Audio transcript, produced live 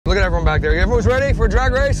everyone back there. Everyone's ready for a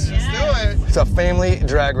drag race? Let's do it. It's a family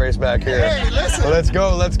drag race back here. Hey, listen. So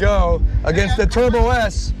let's go against the Turbo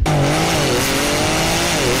S.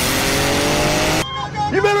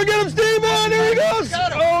 You better get him, Steve, on. There he goes.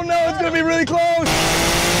 Oh no, it's gonna be really close.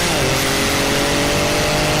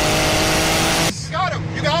 Got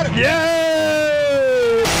him. You got him. Yay!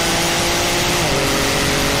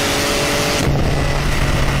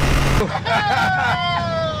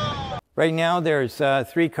 Right now, there's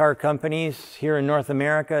 3 car companies here in North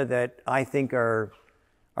America that I think are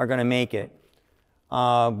going to make it.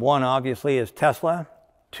 One, obviously, is Tesla.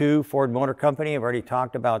 2, Ford Motor Company. I've already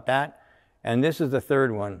talked about that. And this is the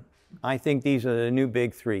 3rd one. I think these are the new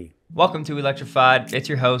big 3. Welcome to Electrified. It's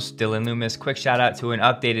your host, Dylan Loomis. Quick shout out to an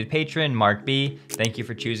updated patron, Mark B. Thank you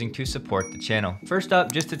for choosing to support the channel. First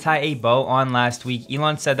up, just to tie a bow on last week,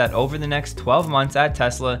 Elon said that over the next 12 months at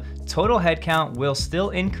Tesla, total headcount will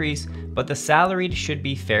still increase, but the salaried should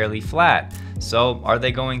be fairly flat. So are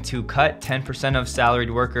they going to cut 10% of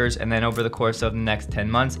salaried workers and then over the course of the next 10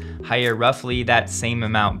 months, hire roughly that same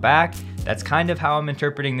amount back? That's kind of how I'm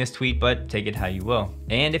interpreting this tweet, but take it how you will.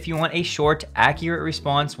 And if you want a short, accurate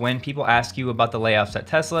response when people ask you about the layoffs at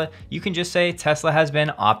Tesla, you can just say Tesla has been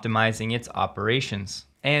optimizing its operations.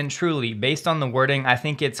 And truly, based on the wording, I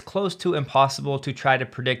think it's close to impossible to try to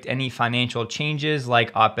predict any financial changes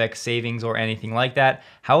like OPEX savings or anything like that.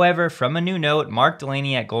 However, from a new note, Mark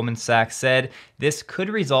Delaney at Goldman Sachs said this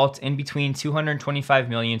could result in between $225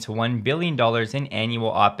 million to $1 billion in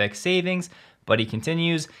annual OPEX savings. But he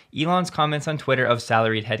continues, Elon's comments on Twitter of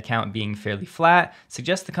salaried headcount being fairly flat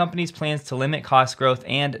suggest the company's plans to limit cost growth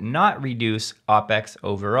and not reduce OPEX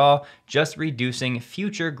overall, just reducing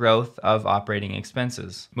future growth of operating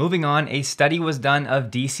expenses. Moving on, a study was done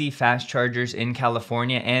of DC fast chargers in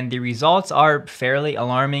California, and the results are fairly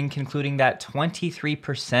alarming, concluding that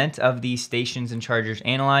 23% of the stations and chargers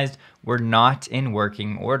analyzed were not in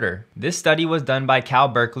working order. This study was done by Cal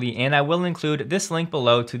Berkeley, and I will include this link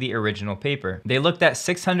below to the original paper. They looked at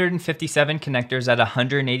 657 connectors at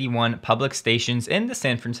 181 public stations in the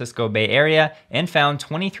San Francisco Bay Area and found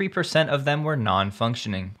 23% of them were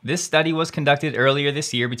non-functioning. This study was conducted earlier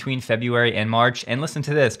this year between February and March, and listen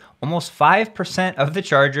to this, almost 5% of the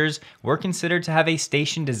chargers were considered to have a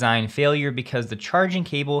station design failure because the charging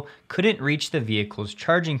cable couldn't reach the vehicle's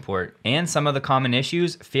charging port. And some of the common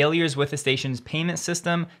issues, failures with the station's payment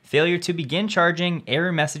system, failure to begin charging,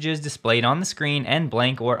 error messages displayed on the screen, and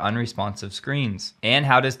blank or unresponsive screens. And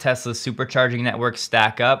how does Tesla's supercharging network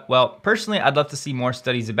stack up? Well, personally, I'd love to see more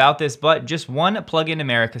studies about this, but just one Plug-in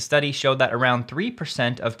America study showed that around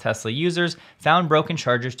 3% of Tesla users found broken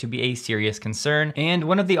chargers to be a serious concern. And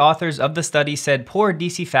one of the authors of the study said poor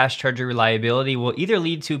DC fast charger reliability will either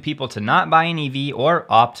lead to people to not buy an EV or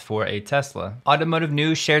opt for a Tesla. Automotive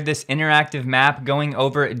News shared this interactive map going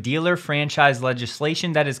over dealer franchise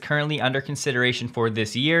legislation that is currently under consideration for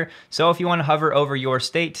this year. So if you want to hover over your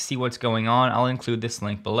state to see what's going on, I'll include this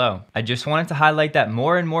link below. I just wanted to highlight that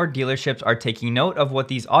more and more dealerships are taking note of what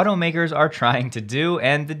these automakers are trying to do,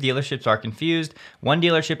 and the dealerships are confused. One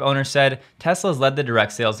dealership owner said, Tesla's led the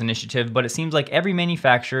direct sales initiative, but it seems like every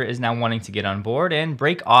manufacturer is now wanting to get on board and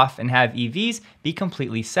break off and have EVs be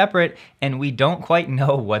completely separate, and we don't quite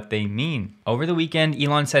know what they mean. Over the weekend,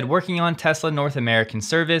 Elon said working on Tesla North American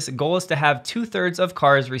service, goal is to have 2/3 of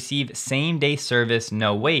cars receive same-day service,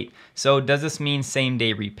 no wait. So does this mean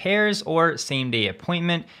same-day repairs or same-day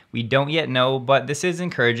appointment? We don't yet know, but this is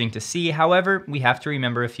encouraging to see. However, we have to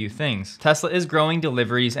remember a few things. Tesla is growing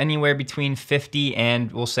deliveries anywhere between 50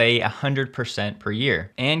 and we'll say 100% per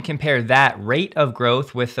year. And compare that rate of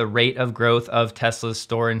growth with the rate of growth of Tesla's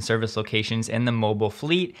store and service locations in the mobile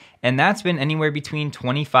fleet, and that's been anywhere between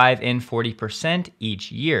 25 and 40%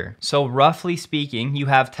 each year. So roughly speaking, you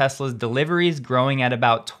have Tesla's deliveries growing at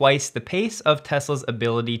about twice the pace of Tesla's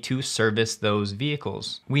ability to service those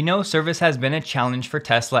vehicles. We know service has been a challenge for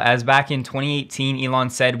Tesla, as back in 2018, Elon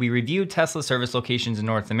said, we reviewed Tesla service locations in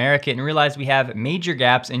North America and realized we have major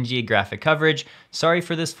gaps in geographic coverage. Sorry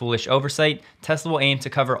for this foolish oversight. Tesla will aim to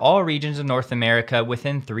cover all regions of North America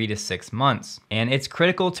within 3 to 6 months. And it's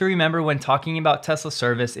critical to remember when talking about Tesla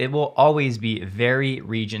service, it will always be very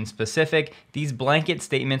region specific. These blanket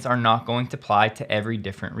statements are not going to apply to every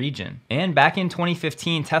different region. And back in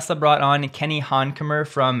 2015, Tesla brought on Kenny Honkamer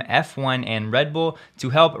from F1 and Red Bull to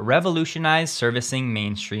help revolutionize servicing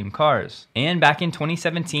mainstream cars. And back in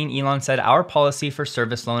 2017, Elon said our policy for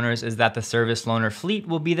service loaners is that the service loaner fleet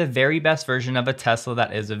will be the very best version of a Tesla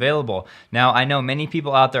that is available. Now, I know many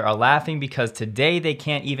people out there are laughing because today they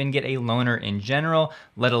can't even get a loaner in general,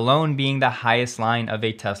 let alone being the highest line of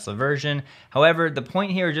a Tesla version. However, the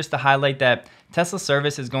point here is just to highlight that Tesla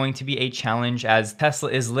service is going to be a challenge as Tesla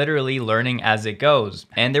is literally learning as it goes.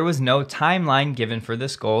 And there was no timeline given for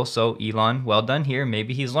this goal, so Elon, well done here,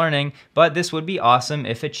 maybe he's learning, but this would be awesome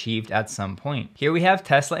if achieved at some point. Here we have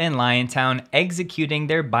Tesla and Liontown executing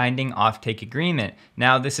their binding offtake agreement.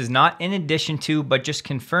 Now this is not in addition to, but just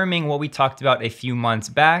confirming what we talked about a few months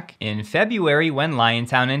back in February when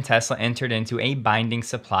Liontown and Tesla entered into a binding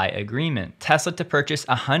supply agreement. Tesla to purchase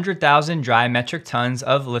 100,000 dry metric tons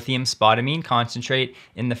of lithium spodumene concentrate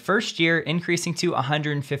in the first year, increasing to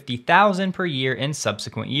 150,000 per year in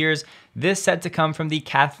subsequent years. This set to come from the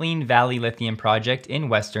Kathleen Valley Lithium project in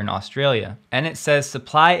Western Australia. And it says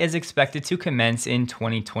supply is expected to commence in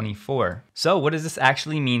 2024. So what does this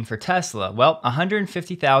actually mean for Tesla? Well,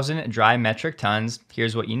 150,000 dry metric tons,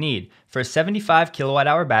 here's what you need. For a 75 kilowatt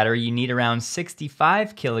hour battery, you need around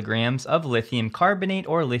 65 kilograms of lithium carbonate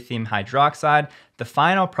or lithium hydroxide, the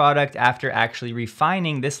final product after actually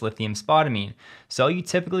refining this lithium spodumene. So you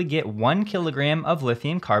typically get 1 kilogram of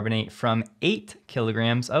lithium carbonate from 8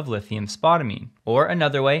 kilograms of lithium spodumene. Or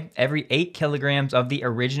another way, every 8 kilograms of the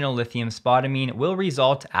original lithium spodumene will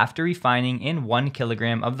result after refining in 1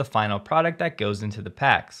 kilogram of the final product that goes into the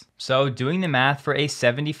packs. So doing the math, for a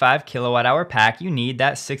 75 kilowatt hour pack, you need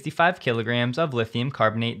that 65 kilograms of lithium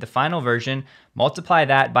carbonate, the final version. Multiply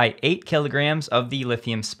that by 8 kilograms of the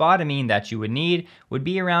lithium spodumene that you would need, would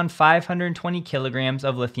be around 520 kilograms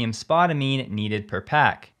of lithium spodumene needed per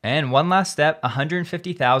pack. And one last step,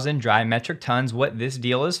 150,000 dry metric tons, what this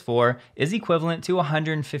deal is for, is equivalent to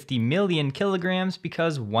 150 million kilograms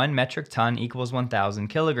because 1 metric ton equals 1,000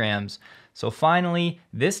 kilograms. So finally,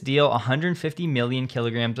 this deal, 150 million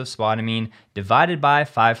kilograms of spodumene divided by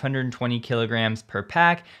 520 kilograms per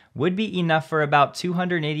pack, would be enough for about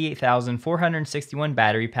 288,461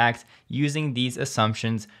 battery packs using these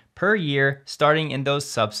assumptions per year, starting in those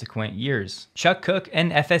subsequent years. Chuck Cook,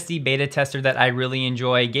 an FSD beta tester that I really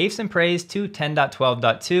enjoy, gave some praise to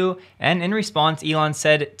 10.12.2, and in response, Elon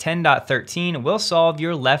said 10.13 will solve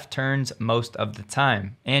your left turns most of the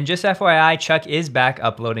time. And just FYI, Chuck is back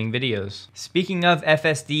uploading videos. Speaking of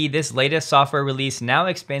FSD, this latest software release now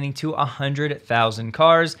expanding to 100,000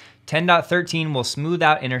 cars. 10.13 will smooth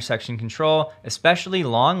out intersection control, especially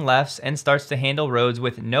long lefts, and starts to handle roads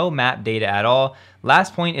with no map data at all.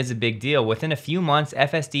 Last point is a big deal. Within a few months,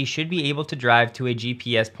 FSD should be able to drive to a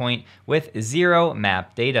GPS point with 0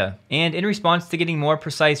 map data. And in response to getting more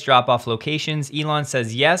precise drop-off locations, Elon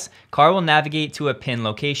says yes, car will navigate to a pin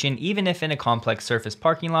location even if in a complex surface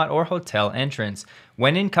parking lot or hotel entrance.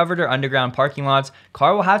 When in covered or underground parking lots,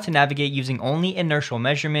 car will have to navigate using only inertial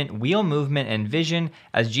measurement, wheel movement, and vision,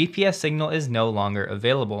 as GPS signal is no longer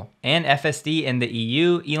available. And FSD in the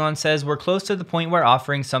EU, Elon says we're close to the point where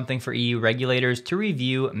offering something for EU regulators to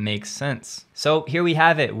review makes sense. So here we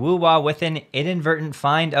have it, woo-wah with an inadvertent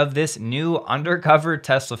find of this new undercover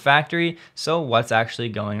Tesla factory. So what's actually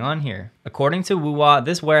going on here? According to woo-wah,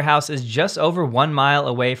 this warehouse is just over 1 mile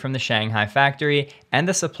away from the Shanghai factory, and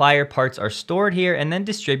the supplier parts are stored here and then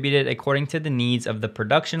distributed according to the needs of the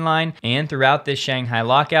production line. And throughout this Shanghai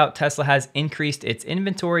lockout, Tesla has increased its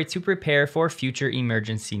inventory to prepare for future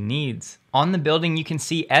emergency needs. On the building, you can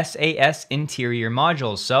see SAS interior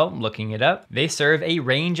modules. So looking it up, they serve a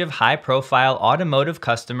range of high-profile automotive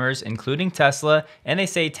customers, including Tesla. And they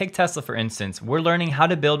say, take Tesla for instance, we're learning how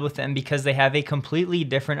to build with them because they have a completely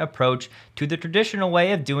different approach to the traditional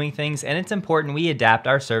way of doing things, and it's important we adapt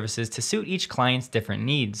our services to suit each client's different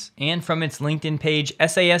needs. And from its LinkedIn page,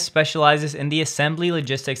 SAS specializes in the assembly,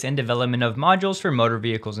 logistics, and development of modules for motor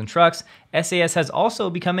vehicles and trucks. SAS has also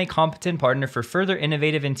become a competent partner for further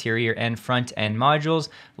innovative interior and front-end modules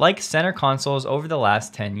like center consoles over the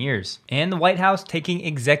last 10 years. And the White House taking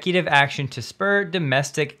executive action to spur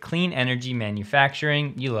domestic clean energy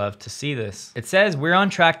manufacturing. You love to see this. It says we're on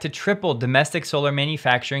track to triple domestic solar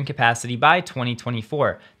manufacturing capacity by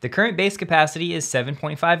 2024. The current base capacity is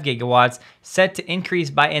 7.5 gigawatts, set to increase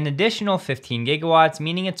by an additional 15 gigawatts,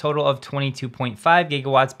 meaning a total of 22.5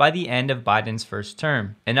 gigawatts by the end of Biden's first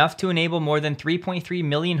term. Enough to enable more than 3.3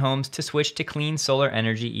 million homes to switch to clean solar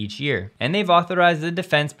energy each year. And they've authorized the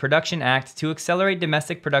Defense Production Act to accelerate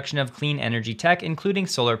domestic production of clean energy tech, including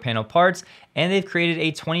solar panel parts, and they've created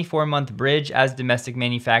a 24-month bridge as domestic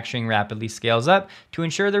manufacturing rapidly scales up to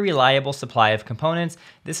ensure the reliable supply of components.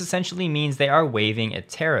 This essentially essentially means they are waiving a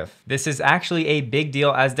tariff. This is actually a big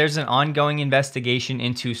deal as there's an ongoing investigation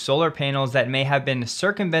into solar panels that may have been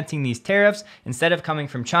circumventing these tariffs. Instead of coming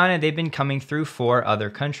from China, they've been coming through 4 other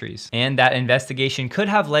countries. And that investigation could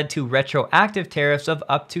have led to retroactive tariffs of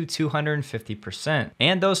up to 250%.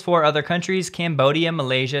 And those 4 other countries, Cambodia,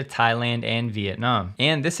 Malaysia, Thailand, and Vietnam.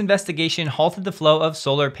 And this investigation halted the flow of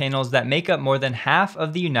solar panels that make up more than half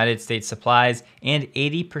of the United States supplies and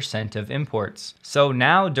 80% of imports. So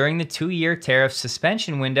now, during the 2-year tariff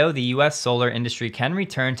suspension window, the US solar industry can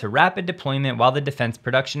return to rapid deployment while the Defense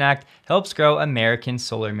Production Act helps grow American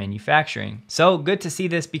solar manufacturing. So good to see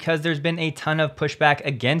this because there's been a ton of pushback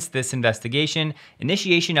against this investigation.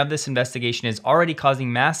 Initiation of this investigation is already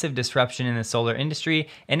causing massive disruption in the solar industry,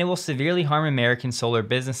 and it will severely harm American solar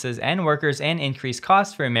businesses and workers and increase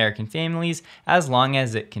costs for American families as long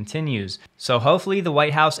as it continues. So hopefully the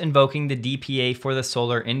White House invoking the DPA for the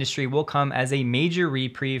solar industry will come as a major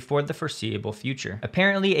reprieve for the foreseeable future.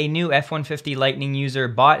 Apparently a new F-150 Lightning user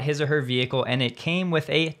bought his or her vehicle and it came with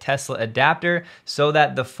a Tesla adapter so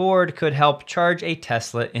that the Ford could help charge a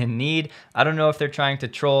Tesla in need. I don't know if they're trying to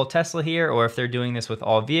troll Tesla here or if they're doing this with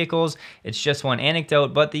all vehicles. It's just one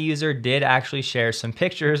anecdote, but the user did actually share some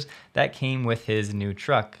pictures that came with his new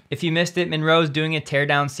truck. If you missed it, Monroe's doing a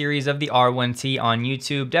teardown series of the R1T on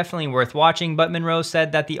YouTube. Definitely worth watching, but Monroe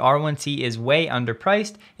said that the R1T is way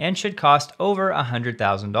underpriced and should cost over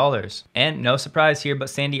 $100,000. And no surprise here, but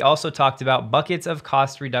Sandy also talked about buckets of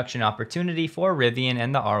cost reduction opportunity for Rivian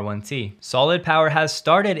and the R1T. Solid Power has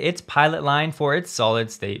started its pilot line for its solid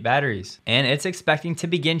state batteries, and it's expecting to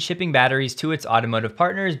begin shipping batteries to its automotive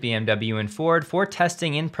partners, BMW and Ford, for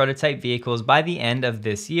testing in prototype vehicles by the end of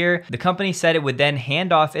this year. The company said it would then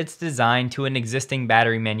hand off its design to an existing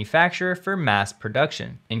battery manufacturer for mass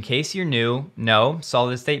production. In case you're new, no,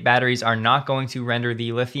 solid state batteries are not going to render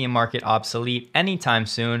the lithium market obsolete anytime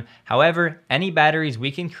soon. However, any batteries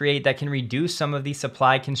we can create that can reduce some of the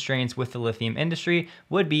supply constraints with the lithium industry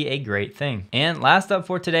would be a great thing. And last up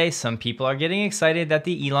for today, some people are getting excited that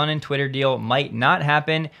the Elon and Twitter deal might not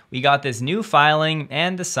happen. We got this new filing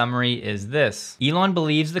and the summary is this. Elon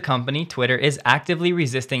believes the company, Twitter, is actively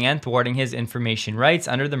resisting and thwarting his information rights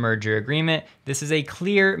under the merger agreement. This is a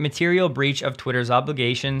clear material breach of Twitter's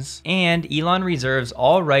obligations, and Elon reserves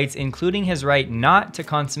all rights, including his right not to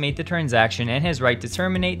consummate the transaction and his right to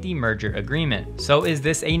terminate the merger agreement. So is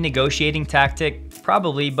this a negotiating tactic?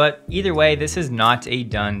 Probably, but either way, this is not a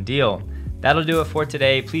done deal. That'll do it for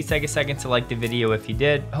today. Please take a second to like the video if you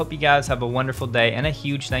did. Hope you guys have a wonderful day, and a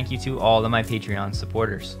huge thank you to all of my Patreon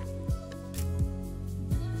supporters.